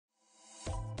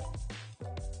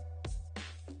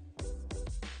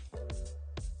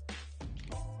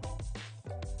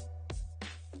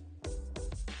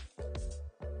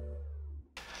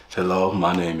Hello,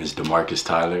 my name is DeMarcus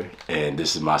Tyler, and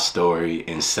this is my story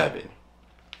in seven.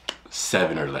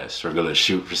 Seven or less. We're gonna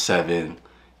shoot for seven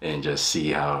and just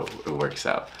see how it works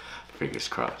out. Fingers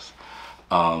crossed.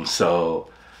 Real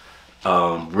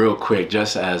quick,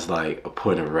 just as like a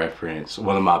point of reference,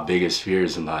 one of my biggest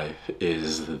fears in life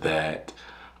is that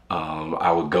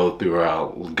I would go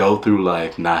through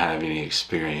life not having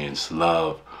experience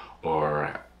love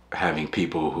or having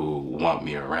people who want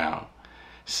me around.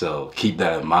 So keep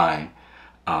that in mind.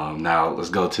 Now let's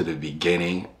go to the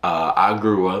beginning. I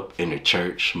grew up in the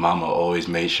church. Mama always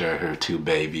made sure her two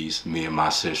babies, me and my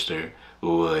sister,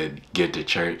 would get to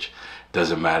church.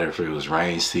 Doesn't matter if it was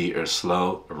rain, sleet, or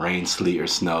snow.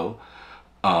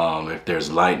 If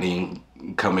there's lightning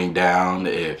coming down,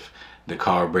 if the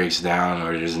car breaks down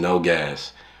or there's no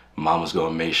gas, Mama's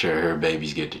gonna make sure her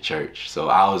babies get to church. So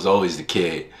I was always the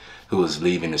kid who was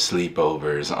leaving the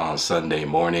sleepovers on Sunday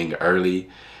morning early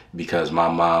because my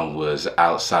mom was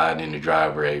outside in the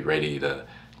driveway ready to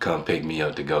come pick me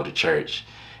up to go to church.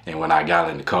 And when I got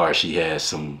in the car, she had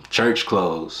some church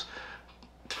clothes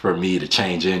for me to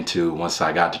change into once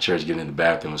I got to church, get in the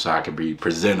bathroom so I could be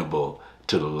presentable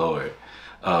to the Lord.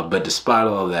 But despite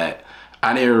all that,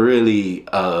 I didn't really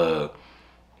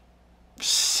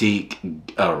seek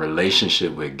a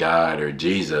relationship with God or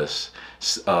Jesus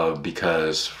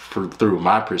because through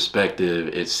my perspective,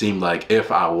 it seemed like if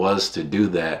I was to do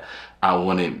that, I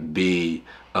wouldn't be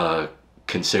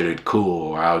considered cool,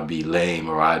 or I would be lame,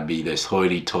 or I'd be this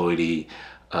hoity-toity,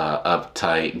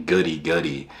 uptight,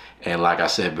 goody-goody. And like I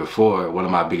said before, one of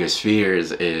my biggest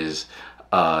fears is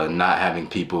not having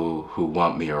people who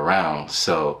want me around.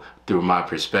 So through my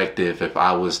perspective, if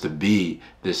I was to be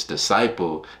this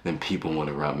disciple, then people want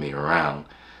to run me around.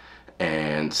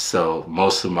 And so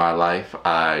most of my life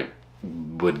I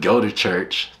would go to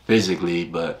church physically,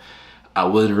 but I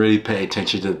wouldn't really pay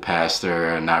attention to the pastor,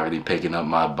 and not really picking up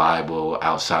my Bible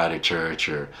outside of church.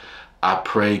 Or I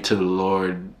prayed to the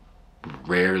Lord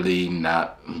rarely,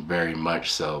 not very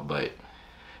much so, but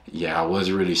yeah, I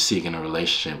wasn't really seeking a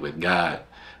relationship with God.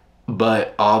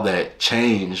 But all that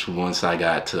changed once I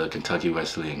got to Kentucky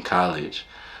Wesleyan College.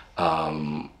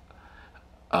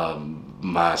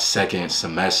 My second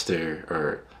semester,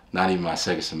 or not even my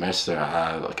second semester,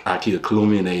 I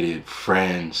accumulated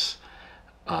friends,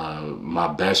 my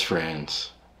best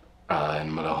friends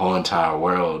in the whole entire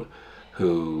world,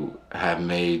 who have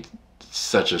made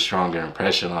such a stronger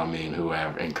impression on me and who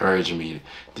have encouraged me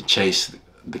to chase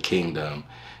the kingdom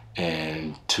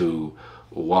and to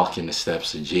walk in the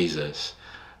steps of Jesus.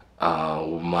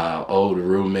 My old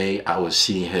roommate, I would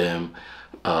see him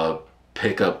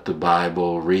pick up the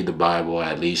Bible, read the Bible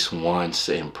at least once,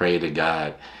 and pray to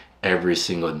God every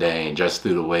single day. And just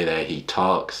through the way that he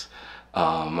talks,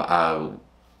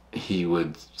 he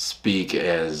would speak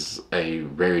as a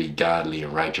very godly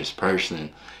and righteous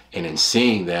person. And in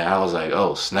seeing that, I was like,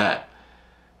 oh snap,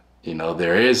 you know,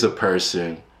 there is a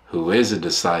person who is a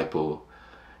disciple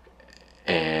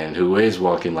and who is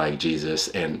walking like Jesus,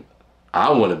 and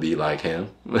I want to be like him.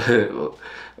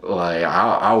 Like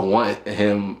I want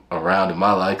him around in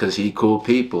my life because he cool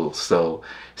people. So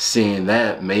seeing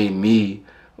that made me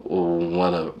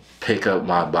want to pick up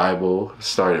my Bible,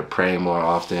 started praying more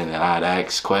often, and I'd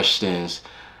ask questions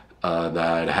that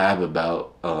I'd have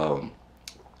about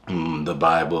the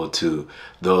Bible to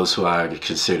those who I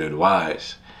considered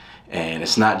wise. And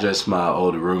it's not just my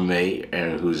old roommate,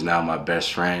 and who's now my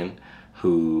best friend,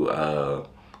 who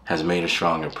has made a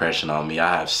strong impression on me.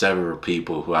 I have several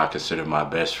people who I consider my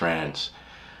best friends,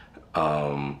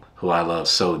 who I love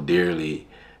so dearly,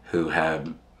 who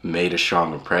have made a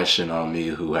strong impression on me,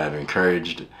 who have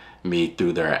encouraged me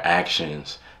through their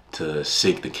actions to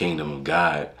seek the kingdom of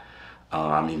God.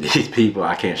 I mean, these people,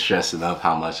 I can't stress enough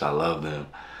how much I love them.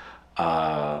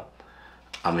 I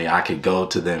mean, I could go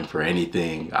to them for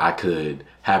anything. I could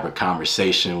have a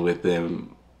conversation with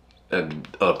them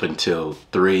up until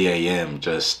 3 a.m.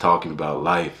 just talking about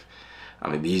life. I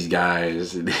mean, these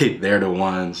guys, they're the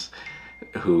ones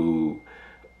who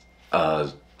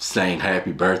sang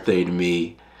happy birthday to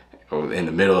me in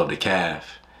the middle of the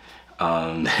calf.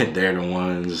 They're the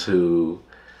ones who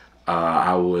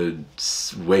I would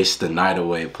waste the night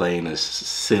away playing a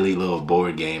silly little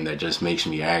board game that just makes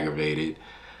me aggravated.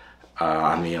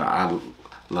 I mean, I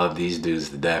love these dudes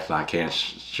to death, and I can't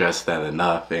stress that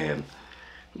enough. And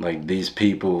like these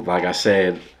people, like I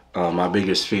said, my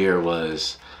biggest fear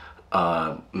was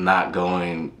not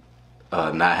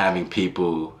having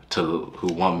people who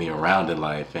want me around in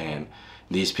life. And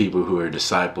these people who are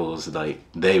disciples, like,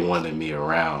 they wanted me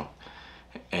around.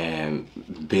 And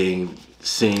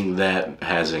seeing that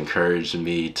has encouraged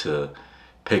me to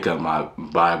pick up my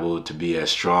Bible to be as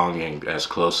strong and as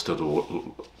close to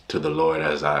the Lord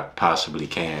as I possibly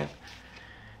can.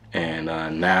 And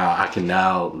now I can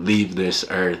now leave this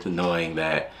earth knowing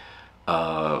that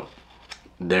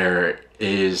there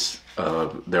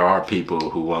are people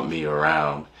who want me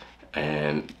around,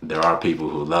 and there are people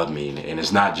who love me, and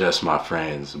it's not just my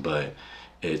friends, but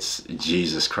it's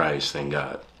Jesus Christ and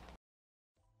God.